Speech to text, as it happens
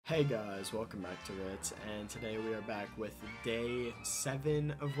Hey guys, welcome back to Ritzz, and today we are back with day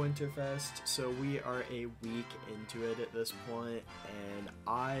 7 of Winterfest. So we are a week into it at this point, and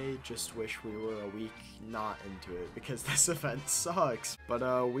I just wish we were a week not into it because this event sucks.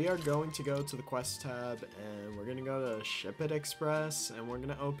 But we are going to go to the quest tab, and we're gonna go to Ship It Express, and we're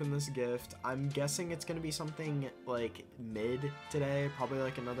gonna open this gift. I'm guessing it's gonna be something like mid today, probably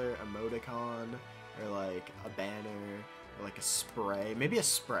like another emoticon or like a banner. Like a spray, maybe a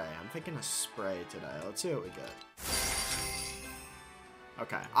spray. I'm thinking a spray today. Let's see what we get.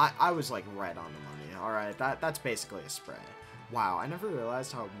 Okay, I was like right on the money. All right, that's basically a spray. Wow, I never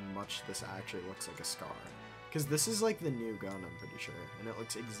realized how much this actually looks like a scar. Because this is like the new gun, I'm pretty sure, and it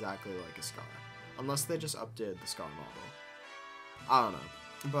looks exactly like a scar, unless they just updated the scar model. I don't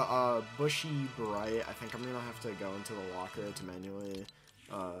know, but bushy bright. I think I'm gonna have to go into the locker to manually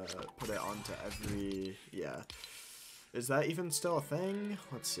put it onto every Is that even still a thing?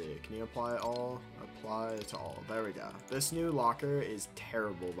 Let's see. Can you apply it all? Apply to all. There we go. This new locker is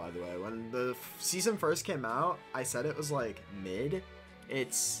terrible, by the way. When the season first came out, I said it was like mid.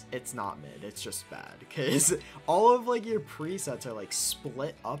 It's not mid. It's just bad because all of like your presets are like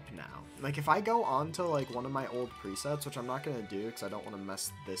split up now. Like if I go on to like one of my old presets, which I'm not gonna do because I don't want to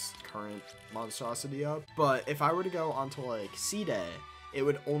mess this current monstrosity up. But if I were to go onto like C-Day, it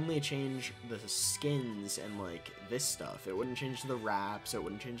would only change the skins and like this stuff. It wouldn't change the wraps, it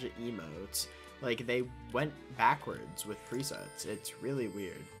wouldn't change the emotes. Like they went backwards with presets. It's really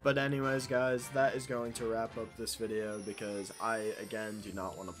weird. But anyways guys, that is going to wrap up this video because I again do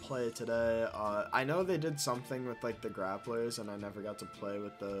not want to play today. I know they did something with like the grapplers and I never got to play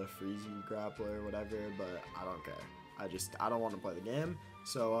with the freezy grappler or whatever, but I don't care. I don't want to play the game.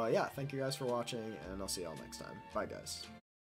 So yeah, thank you guys for watching and I'll see y'all next time. Bye guys.